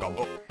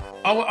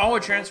 Oh,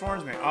 it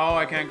transforms me. Oh,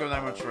 I can't go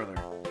that much further.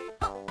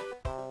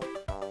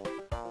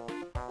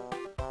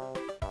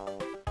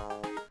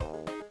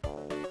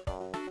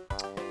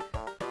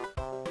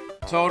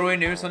 Totally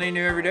new, something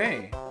new every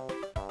day.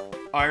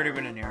 Oh, I already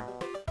been in here.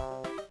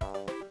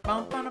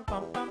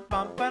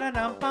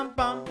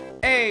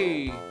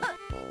 Hey!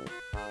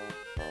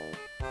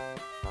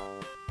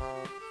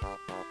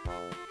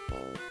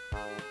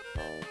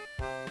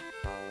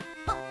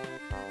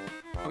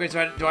 Okay,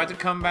 so do I have to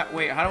come back?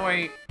 Wait, how do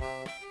I...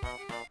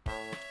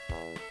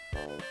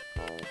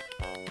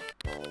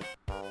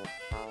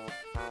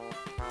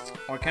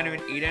 Oh, I can't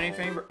even eat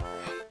anything?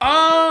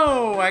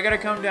 Oh! I gotta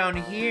come down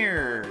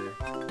here.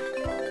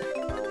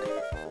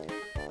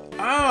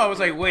 Oh, I was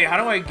like, wait, how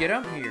do I get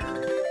up here?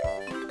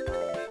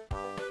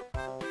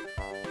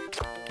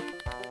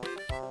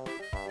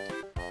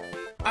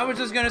 I was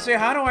just gonna say,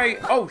 how do I...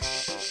 Oh,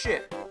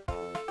 shit.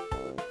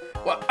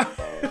 What?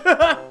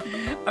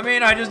 I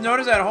mean, I just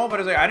noticed that hole, but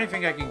I was like, I didn't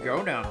think I could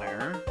go down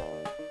there.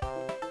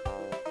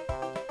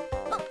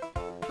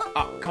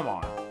 Oh, come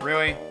on.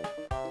 Really?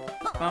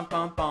 Bum,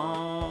 bum,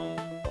 bum.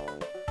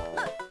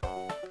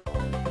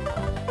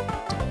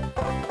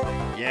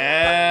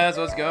 Yes, yes,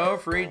 let's go.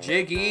 Free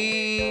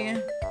Jiggy.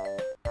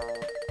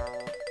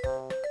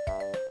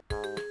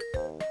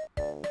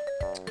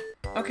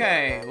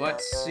 Okay,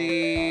 let's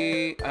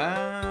see.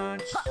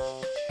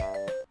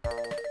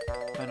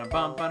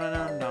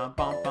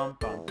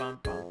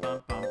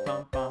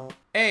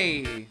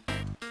 Hey.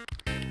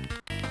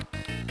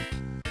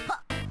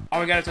 Oh,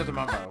 we gotta set the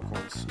mumbo, of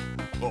course.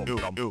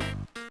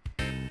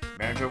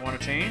 Banjo want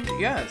to change?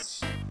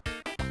 Yes.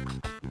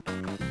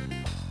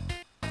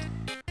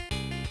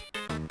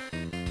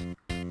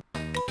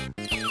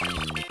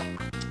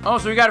 Oh,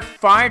 so we got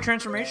 5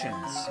 transformations.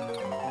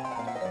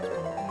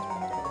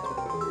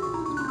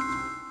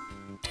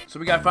 So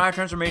we got 5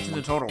 transformations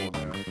in total.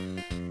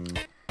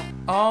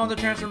 All the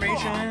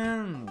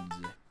transformations.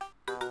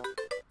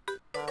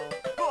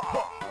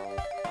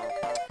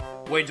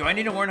 Wait, do I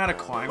need to learn how to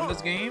climb in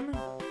this game?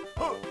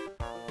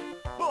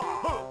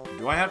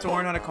 Do I have to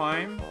learn how to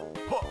climb?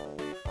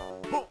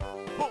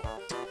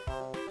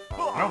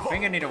 I don't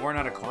think I need to learn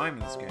how to climb in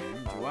this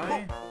game, do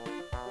I?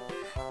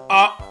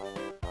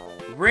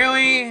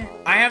 Really?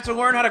 I have to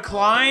learn how to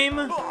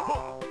climb?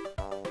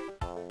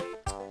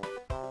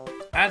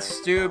 That's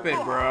stupid,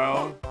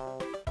 bro.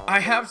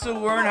 I have to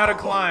learn how to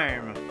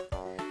climb.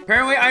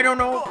 Apparently, I don't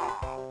know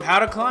how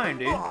to climb,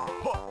 dude.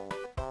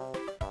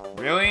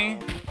 Really?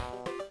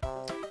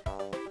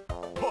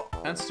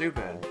 That's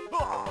stupid.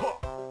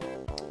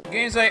 The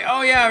game's like,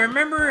 oh yeah,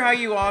 remember how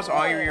you lost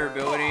all your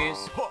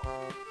abilities?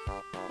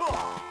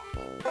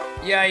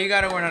 Yeah, you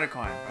gotta learn how to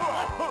climb.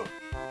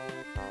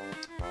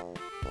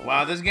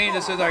 Wow, this game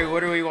just says I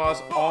literally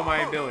lost all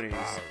my abilities.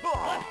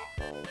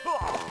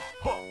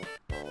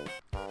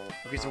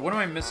 Okay, so what am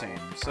I missing?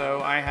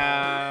 So I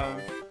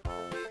have...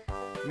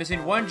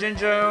 missing 1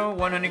 Jinjo,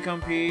 1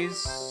 honeycomb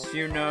piece,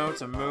 few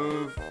notes, a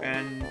move,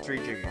 and 3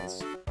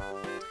 jiggies.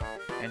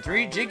 And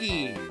 3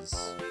 jiggies!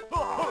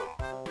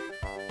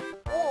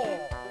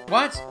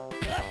 What?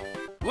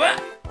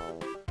 What?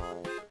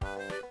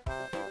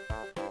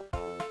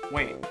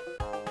 Wait.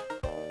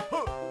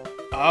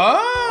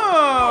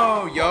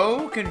 Oh!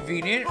 Yo,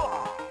 convenient.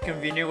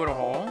 Convenient little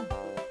hole.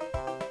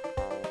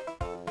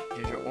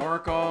 Ginger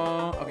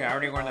Oracle. Okay, I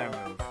already learned that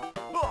move.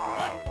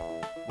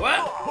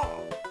 What?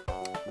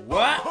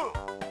 What?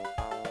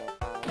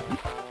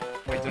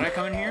 Wait, did I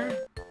come in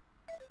here?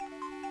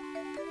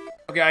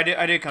 Okay,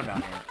 I did come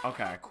down here.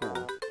 Okay,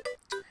 cool.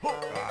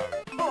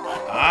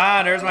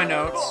 Ah, there's my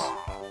notes.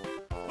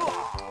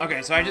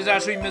 Okay, so I just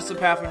actually missed the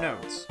path of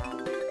notes.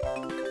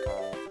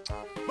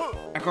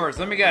 Of course,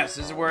 let me guess.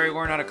 This is where you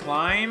learn how to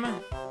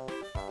climb?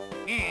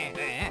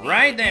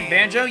 Right then,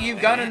 Banjo,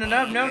 you've gotten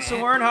enough notes to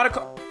learn how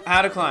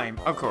to climb.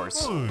 Of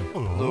course.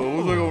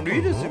 Those I don't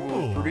need is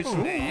pretty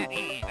soon.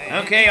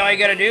 Okay, all you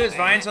gotta do is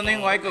find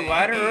something like a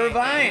ladder or a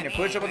vine and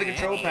push up with the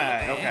control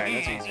pad. Okay,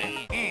 that's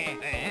easy.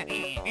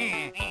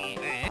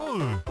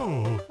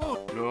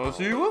 Let's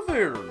see what's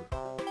there.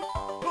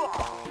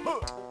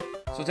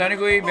 So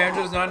technically,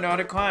 Banjo does not know how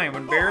to climb.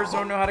 When bears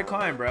don't know how to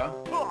climb, bro.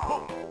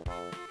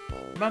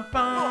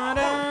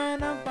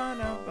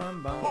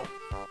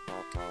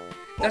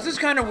 That's just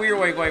kind of weird.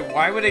 Like,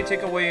 why would they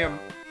take away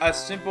a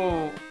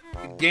simple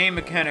game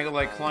mechanic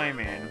like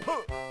climbing?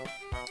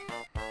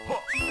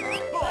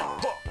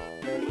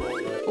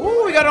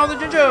 Ooh, we got all the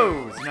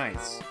Jinjos!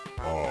 Nice.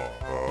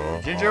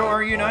 Jinjo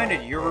are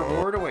united. Your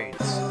reward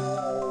awaits.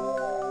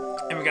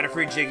 And we got a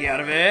free Jiggy out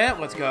of it.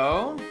 Let's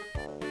go.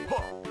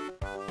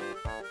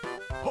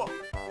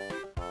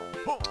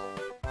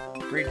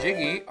 Free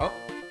Jiggy. Oh.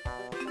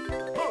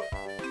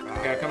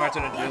 We gotta come back to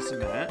that in just a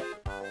minute.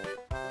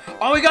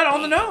 Oh, we got all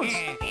the notes!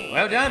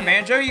 Well done,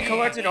 Banjo. You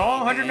collected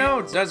all 100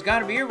 notes. That's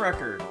gotta be a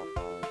record.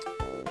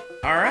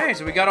 Alright,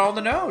 so we got all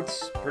the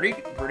notes. Pretty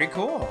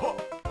cool.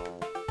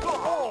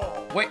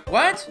 Wait,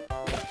 what?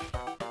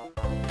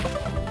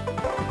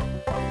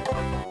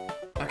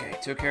 Okay,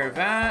 took care of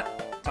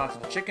that. Talked to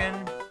the chicken.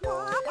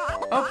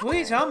 Oh,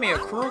 please help me. A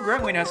cruel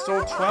gremlin has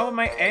stole 12 of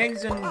my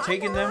eggs and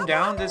taken them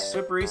down this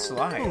slippery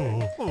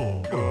slide.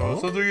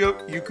 So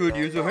you could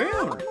use a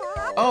hand.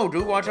 Oh,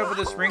 do watch out for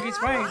the springy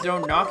spikes.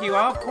 Don't knock you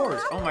off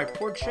course. Oh, my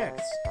poor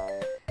chicks.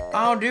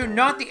 Oh, dude,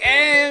 not the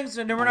eggs.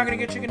 And then we're not going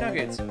to get chicken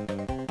nuggets.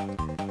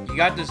 You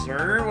got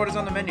dessert? What is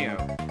on the menu?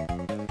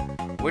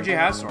 What'd you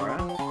have, Sora?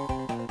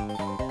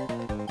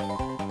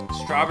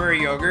 Strawberry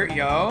yogurt?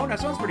 Yo, that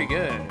sounds pretty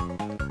good.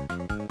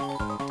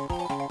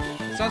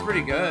 That sounds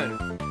pretty good,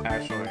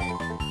 actually.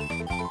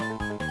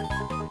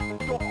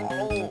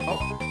 Oh,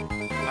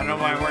 I don't know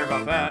why I'm worried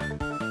about that.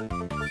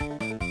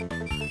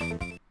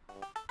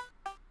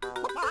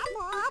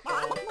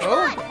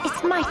 Oh,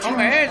 it's my turn.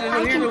 Okay,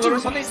 here's a little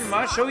something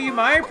to show you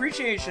my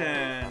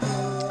appreciation.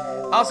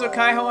 Also,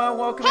 Kai, hello,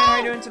 welcome in. How are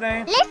you doing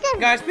today? Listen.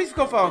 Guys, please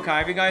go follow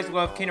Kai. If you guys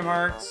love Kingdom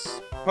Hearts,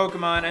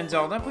 Pokemon, and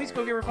Zelda, please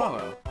go give her a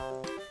follow.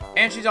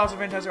 And she's also a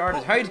fantastic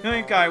artist. How you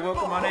doing, Kai?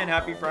 Welcome on in.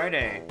 Happy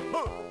Friday.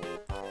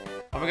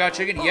 Oh my god,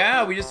 chicken.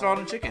 Yeah, we just found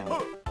a chicken.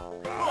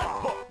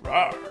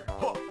 Rawr.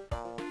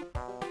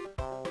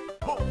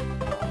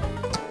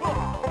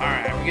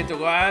 Alright, we get the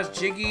last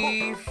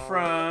Jiggy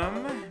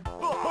from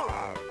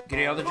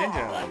getting all the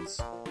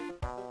Jinjos.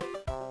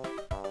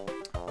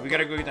 We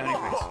gotta go get the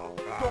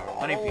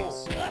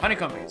honeybees.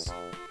 Honeycomb bees.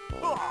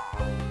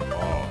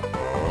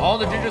 All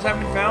the gingers have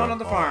been found on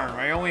the farm.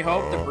 I only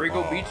hope the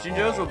Brigo Beach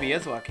gingers will be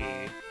as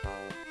lucky.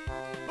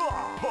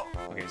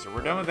 Okay, so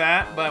we're done with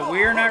that, but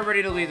we're not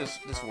ready to leave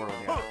this world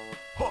yet.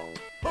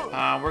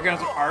 We're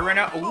gonna art right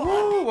now.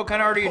 Ooh, what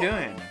kind of art are you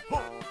doing?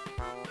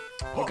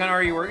 What kind of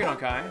art are you working on,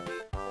 Kai?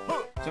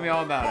 Tell me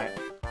all about it.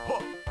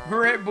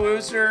 Red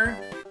Booster.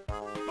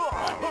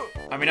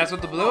 I mean, that's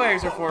what the blue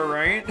eggs are for,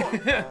 right?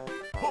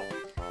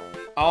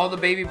 All the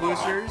baby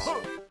boosters.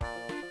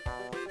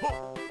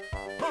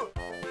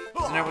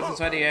 Isn't that what's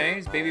inside the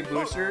eggs? Baby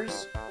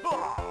boosters?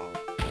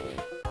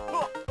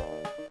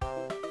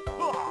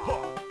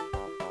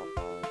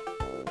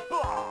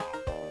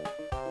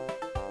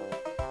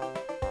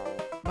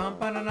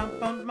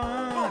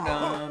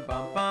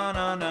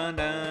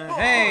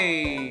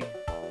 Hey!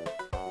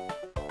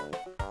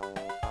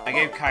 I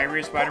gave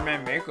Kyrie a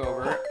Spider-Man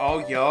makeover. Oh,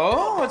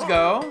 yo! Let's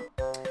go!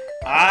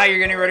 Ah, you're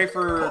getting ready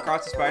for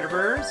Across the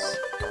Spider-Verse?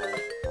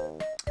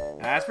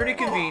 That's pretty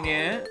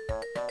convenient.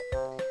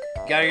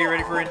 Gotta get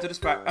ready for Into the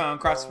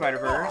Across the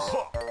Spider-Verse.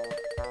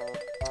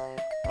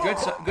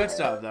 Good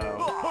stuff,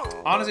 though.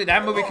 Honestly,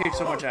 that movie kicked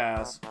so much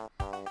ass.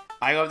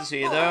 I love to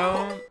see it,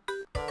 though.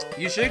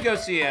 You should go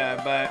see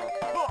it, but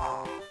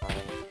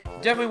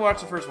definitely watch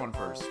the first one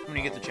first when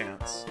you get the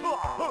chance.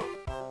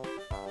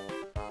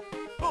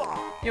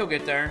 You'll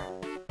get there.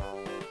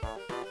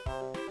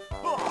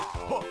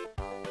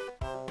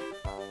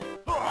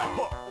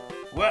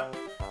 What?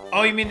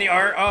 Oh, you mean the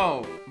art?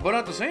 Oh, but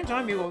at the same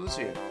time, you love to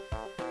see it.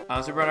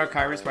 So we brought out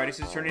Kyrie Spidey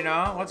suit's turning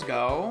on. Let's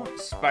go.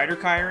 Spider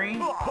Kyrie.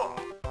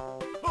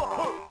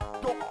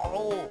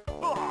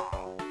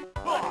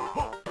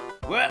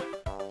 What?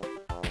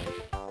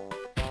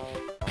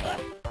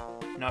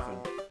 Nothing.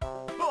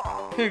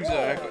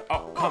 Exactly.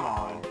 Oh, come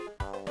on.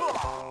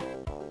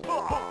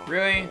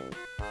 Really?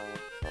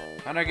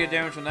 How'd I get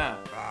damage from that?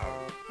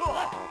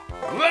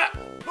 What?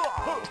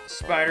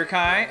 Spider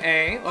Kai.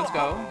 A. Let's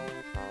go.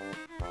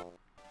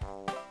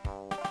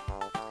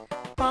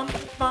 Bum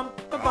bum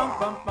bum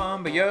bum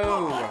bum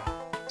yo.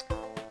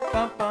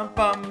 Bum bum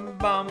bum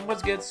bum.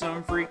 Let's get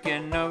some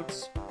freaking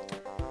notes.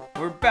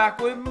 We're back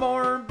with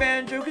more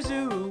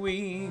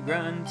Banjo-Kazooie,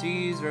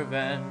 Grunty's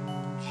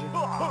Revenge.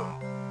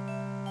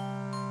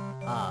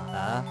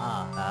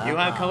 You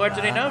have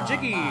collected enough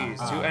jiggies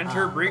to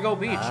enter Brigo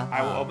Beach.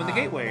 I will open the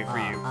gateway for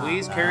you.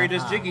 Please carry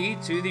this jiggy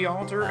to the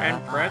altar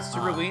and press to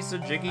release the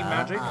jiggy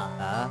magic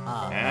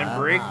and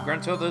break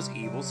Gruntilda's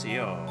evil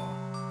seal.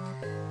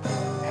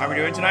 How are we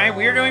doing tonight?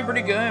 We are doing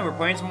pretty good. We're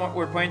playing some more.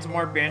 We're playing some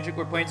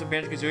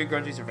Banjo-Kazooie,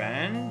 Grunty's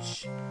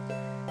Revenge,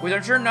 which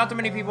I'm sure not too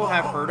many people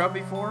have heard of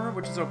before,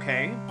 which is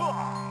okay.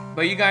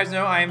 But you guys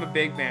know I am a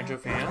big Banjo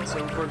fan, so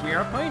of course we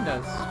are playing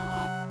this.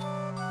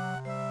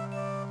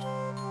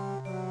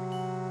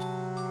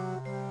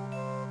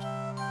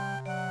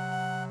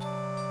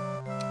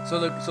 So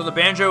the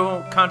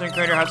Banjo content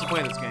creator has to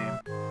play this game.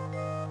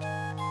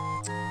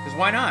 Cause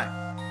why not?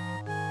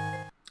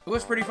 It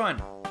was pretty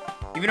fun.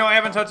 Even though I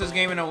haven't touched this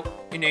game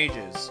in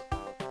ages.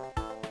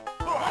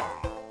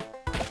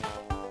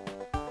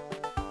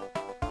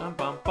 Bum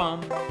bum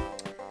bum.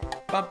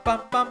 Bum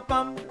bum bum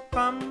bum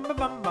bum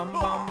bum bum bum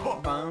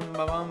bum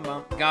bum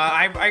bum.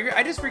 God,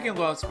 I just freaking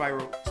love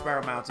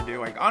Spiral Mountain Dew.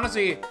 Like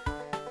honestly,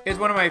 it's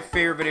one of my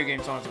favorite video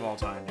game songs of all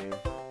time, dude.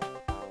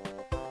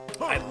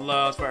 I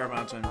love Spiral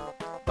Mountain.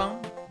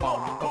 Bum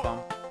bum bum bum.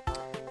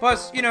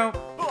 Plus, you know,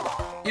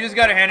 you just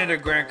gotta hand it to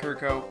Grant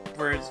Kirkhope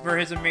for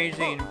his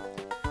amazing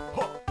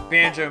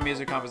banjo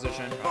music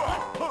composition,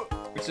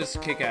 which is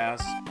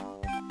kick-ass.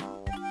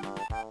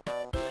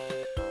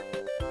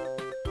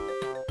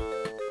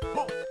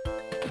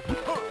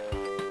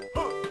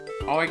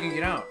 Oh, I can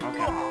get out.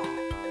 Okay.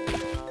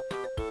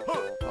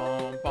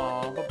 Bum,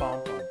 bum, bum,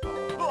 bum,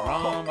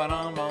 bum, bum,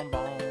 bum, bum,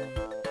 bum.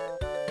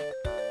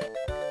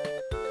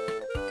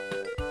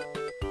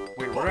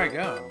 Wait, where do I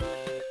go?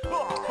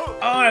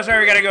 Oh, no, sorry,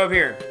 we gotta go up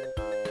here.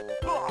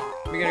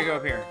 We gotta go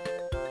up here.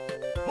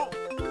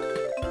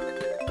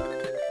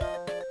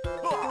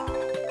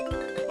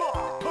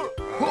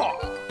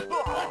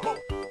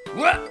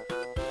 What?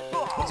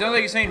 It sounds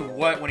like he's saying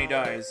what when he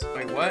dies.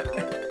 Wait, what?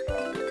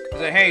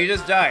 He's like, hey, you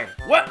just died.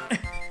 What?